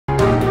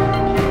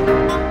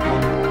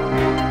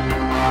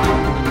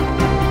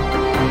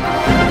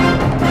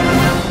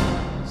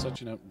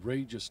Such an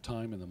outrageous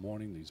time in the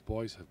morning. These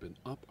boys have been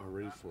up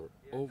already for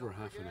over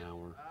half an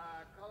hour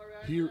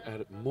here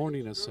at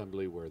morning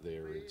assembly, where they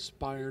are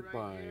inspired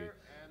by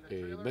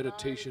a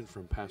meditation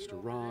from Pastor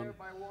Ron.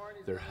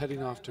 They're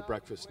heading off to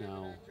breakfast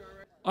now.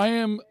 I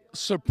am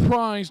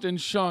surprised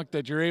and shocked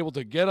that you're able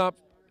to get up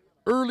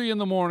early in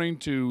the morning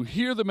to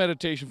hear the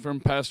meditation from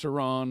Pastor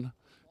Ron.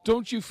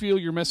 Don't you feel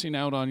you're missing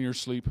out on your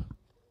sleep?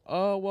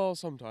 Well,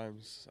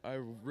 sometimes. I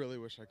really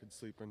wish I could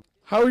sleep in.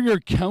 How are your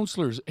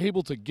counselors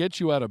able to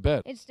get you out of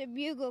bed? It's the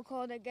bugle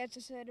call that gets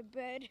us out of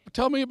bed.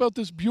 Tell me about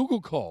this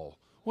bugle call.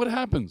 What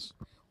happens?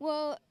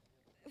 Well,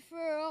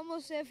 for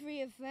almost every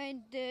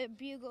event, the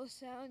bugle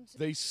sounds.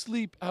 They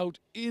sleep out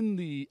in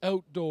the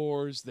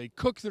outdoors. They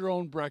cook their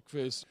own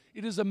breakfast.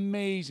 It is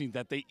amazing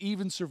that they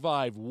even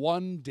survive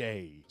one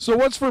day. So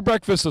what's for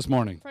breakfast this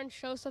morning? French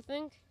toast, I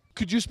think.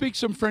 Could you speak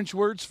some French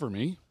words for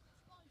me?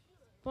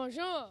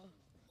 Bonjour.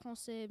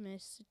 Français,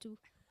 mais c'est tout.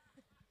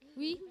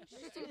 Oui.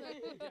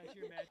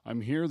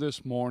 I'm here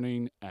this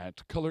morning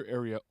at Color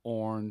Area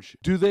Orange.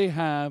 Do they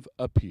have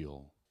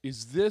appeal?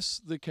 Is this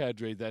the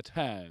cadre that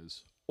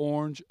has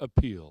orange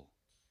appeal?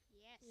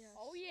 Yes.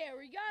 Oh yeah,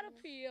 we got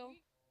appeal.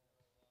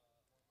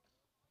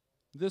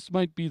 This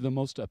might be the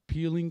most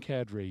appealing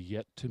cadre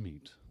yet to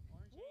meet.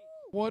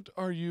 What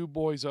are you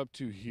boys up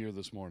to here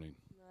this morning?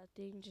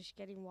 Nothing, just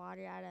getting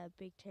water out of a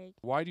big tank.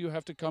 Why do you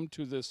have to come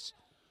to this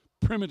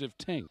primitive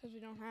tank? Because we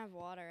don't have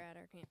water at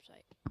our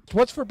campsite.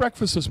 What's for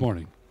breakfast this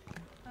morning?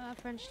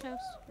 French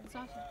toast and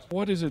sausage.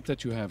 What is it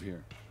that you have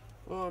here?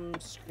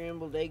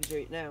 Scrambled eggs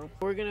right now.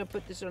 We're gonna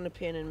put this on a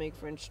pan and make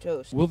French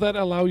toast. Will that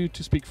allow you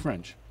to speak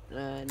French?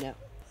 No.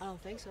 I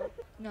don't think so.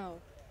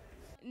 No.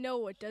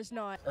 No, it does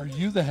not. Are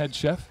you the head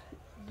chef?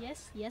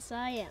 Yes,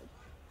 I am.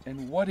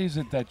 And what is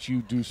it that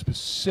you do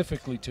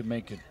specifically to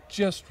make it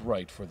just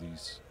right for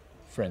these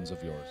friends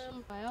of yours?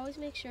 I always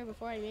make sure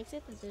before I mix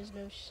it that there's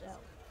no shell.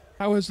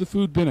 How has the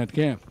food been at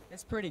camp?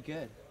 It's pretty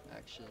good,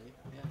 actually.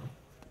 Yeah.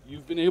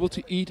 You've been able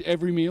to eat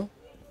every meal?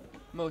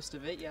 Most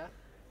of it, yeah.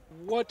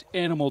 What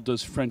animal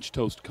does French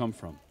toast come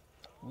from?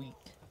 Wheat.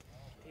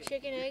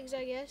 Chicken eggs,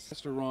 I guess.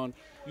 Mr. Ron,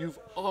 you've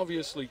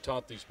obviously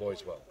taught these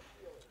boys well.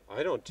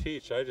 I don't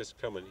teach, I just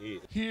come and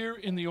eat. Here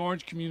in the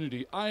Orange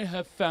community, I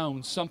have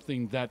found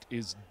something that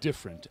is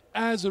different.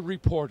 As a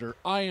reporter,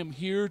 I am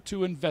here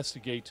to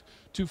investigate,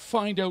 to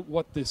find out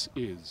what this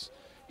is.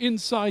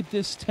 Inside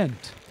this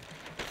tent,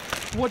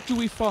 what do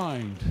we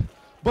find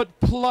but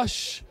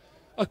plush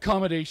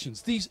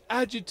accommodations? These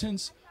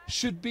adjutants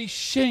should be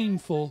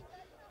shameful,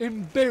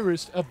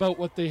 embarrassed about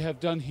what they have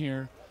done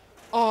here.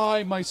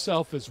 I,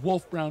 myself, as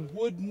Wolf Brown,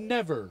 would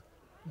never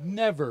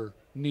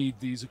need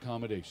these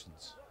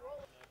accommodations.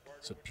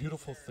 It's a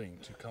beautiful thing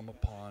to come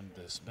upon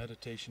this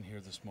meditation here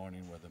this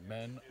morning, where the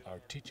men are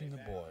teaching the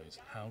boys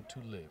how to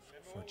live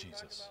for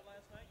Jesus.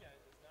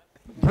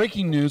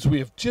 Breaking news, we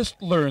have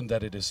just learned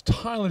that it is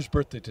Tyler's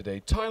birthday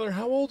today. Tyler,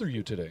 how old are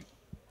you today?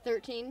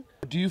 13.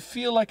 Do you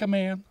feel like a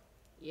man?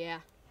 Yeah.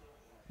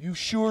 You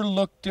sure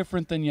look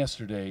different than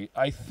yesterday.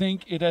 I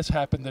think it has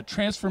happened. The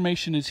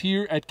transformation is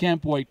here at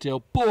Camp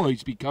Whitetail.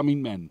 Boys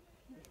becoming men.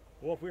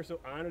 Wolf, we're so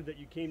honored that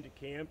you came to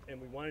camp,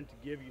 and we wanted to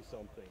give you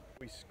something.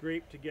 We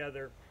scraped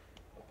together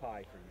a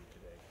pie for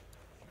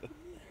you today.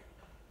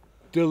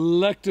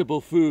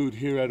 Delectable food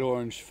here at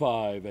Orange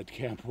 5 at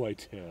Camp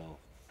Whitetail.